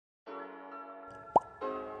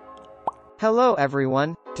Hello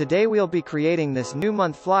everyone, today we'll be creating this new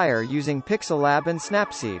month flyer using Pixellab and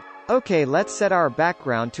Snapseed. Okay, let's set our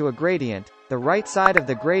background to a gradient. The right side of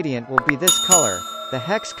the gradient will be this color. The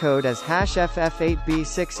hex code as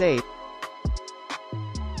 #FF8B68.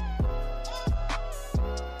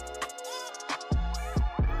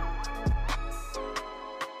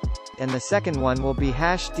 And the second one will be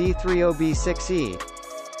 #D30B6E.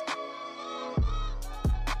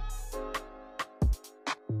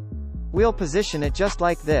 We'll position it just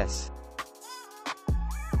like this.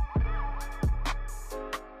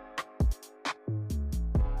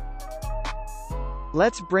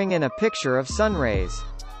 Let's bring in a picture of sun rays.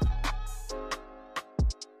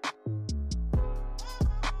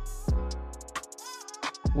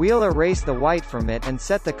 We'll erase the white from it and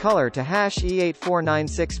set the color to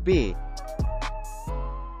 #E8496B.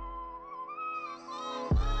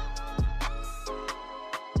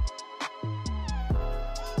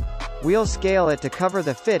 We'll scale it to cover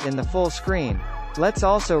the fit in the full screen. Let's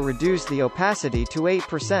also reduce the opacity to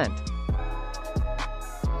 8%.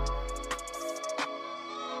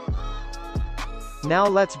 Now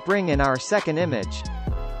let's bring in our second image.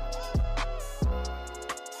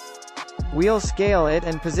 We'll scale it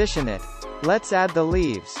and position it. Let's add the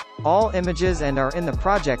leaves. All images and are in the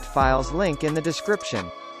project files link in the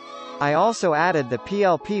description. I also added the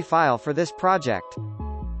PLP file for this project.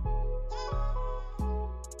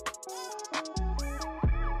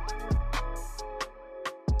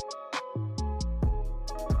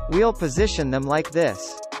 We'll position them like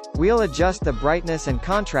this. We'll adjust the brightness and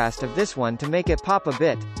contrast of this one to make it pop a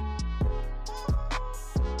bit.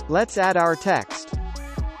 Let's add our text.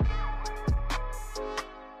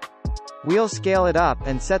 We'll scale it up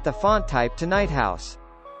and set the font type to Night House.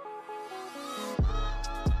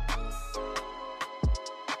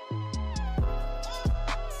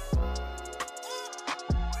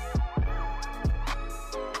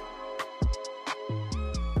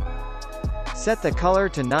 Set the color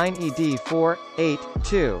to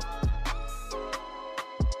 9ED482.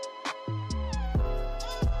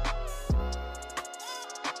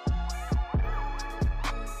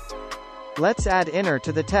 Let's add inner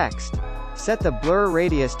to the text. Set the blur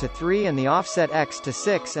radius to 3 and the offset X to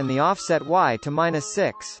 6 and the offset Y to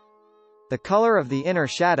 -6. The color of the inner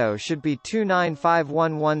shadow should be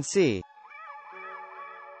 29511C.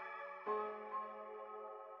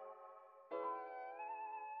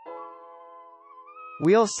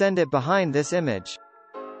 We'll send it behind this image.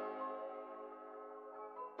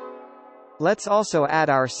 Let's also add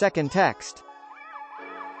our second text.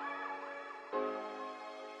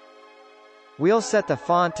 We'll set the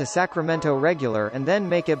font to Sacramento regular and then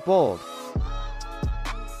make it bold.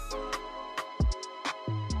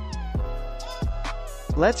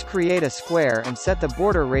 Let's create a square and set the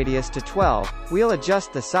border radius to 12. We'll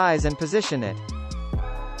adjust the size and position it.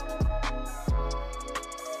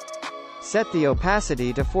 Set the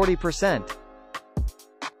opacity to 40%.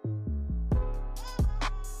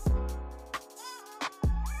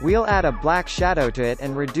 We'll add a black shadow to it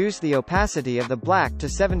and reduce the opacity of the black to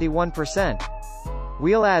 71%.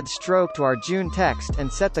 We'll add stroke to our June text and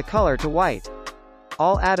set the color to white.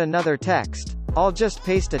 I'll add another text. I'll just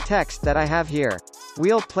paste a text that I have here.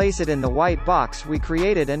 We'll place it in the white box we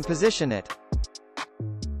created and position it.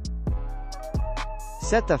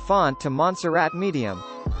 Set the font to Montserrat medium.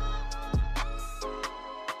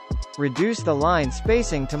 Reduce the line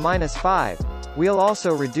spacing to -5. We'll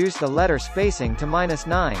also reduce the letter spacing to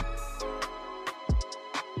 -9.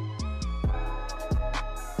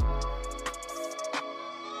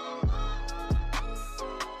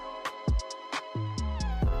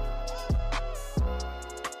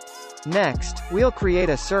 Next, we'll create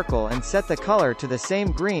a circle and set the color to the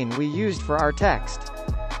same green we used for our text.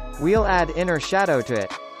 We'll add inner shadow to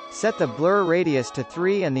it. Set the blur radius to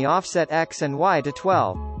 3 and the offset X and Y to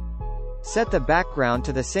 12. Set the background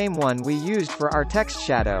to the same one we used for our text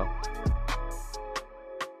shadow.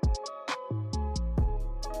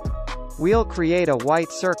 We'll create a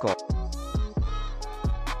white circle.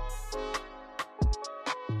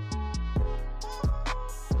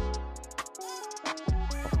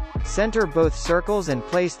 Center both circles and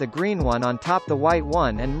place the green one on top the white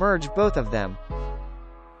one and merge both of them.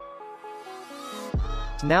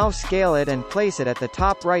 Now scale it and place it at the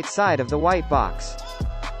top right side of the white box.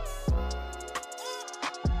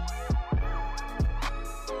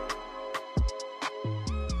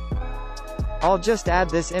 I'll just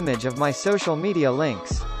add this image of my social media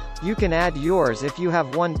links. You can add yours if you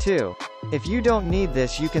have one too. If you don't need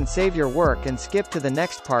this, you can save your work and skip to the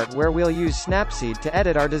next part where we'll use Snapseed to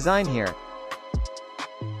edit our design here.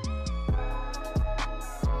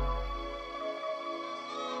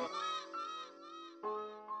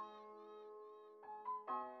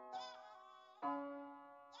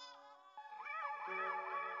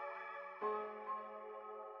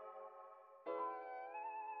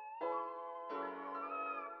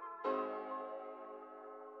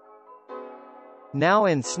 Now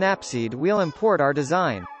in Snapseed we'll import our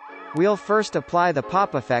design. We'll first apply the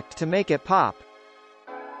pop effect to make it pop.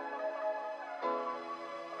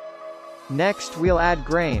 Next we'll add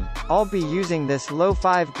grain. I'll be using this low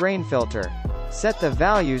 5 grain filter. Set the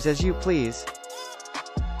values as you please.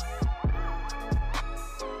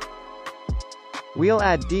 We'll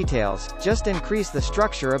add details, just increase the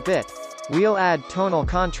structure a bit. We'll add tonal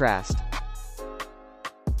contrast.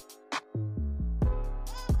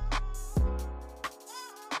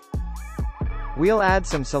 We'll add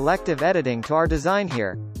some selective editing to our design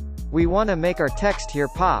here. We want to make our text here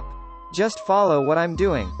pop. Just follow what I'm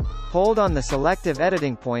doing. Hold on the selective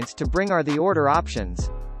editing points to bring the order options.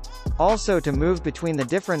 Also to move between the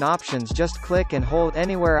different options, just click and hold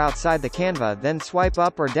anywhere outside the Canva, then swipe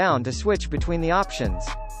up or down to switch between the options.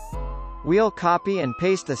 We'll copy and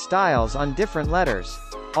paste the styles on different letters.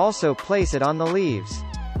 Also place it on the leaves.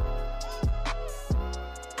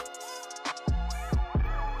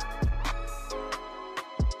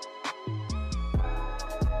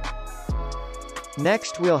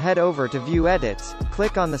 Next we'll head over to View Edits,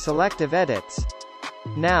 click on the selective edits.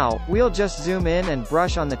 Now, we'll just zoom in and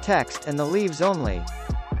brush on the text and the leaves only.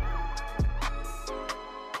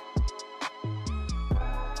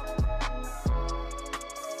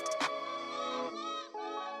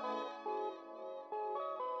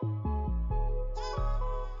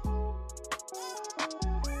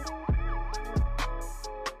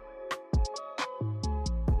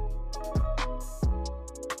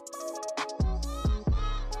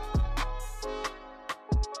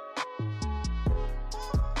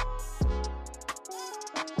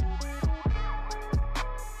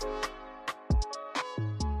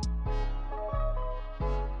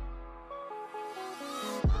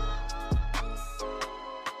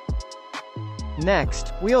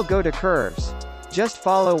 Next, we'll go to curves. Just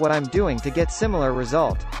follow what I'm doing to get similar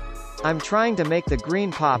result. I'm trying to make the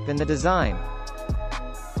green pop in the design.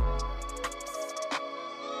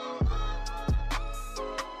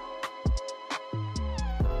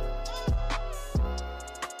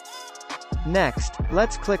 Next,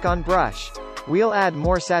 let's click on brush. We'll add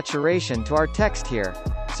more saturation to our text here.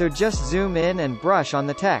 So just zoom in and brush on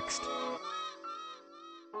the text.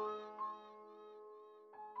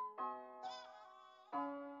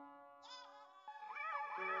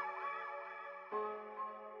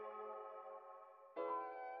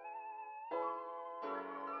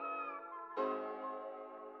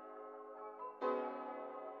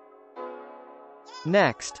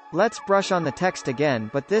 Next, let's brush on the text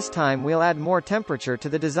again, but this time we'll add more temperature to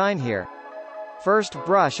the design here. First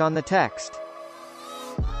brush on the text.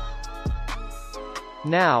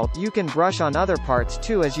 Now, you can brush on other parts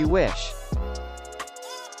too as you wish.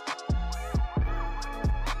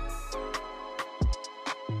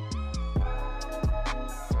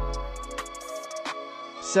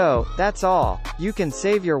 So, that's all. You can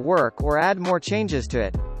save your work or add more changes to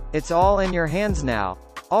it. It's all in your hands now.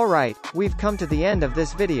 Alright, we've come to the end of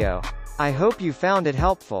this video. I hope you found it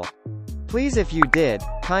helpful. Please, if you did,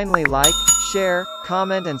 kindly like, share,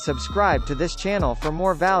 comment and subscribe to this channel for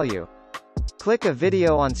more value. Click a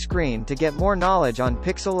video on screen to get more knowledge on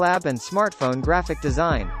Pixellab and smartphone graphic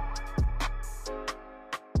design.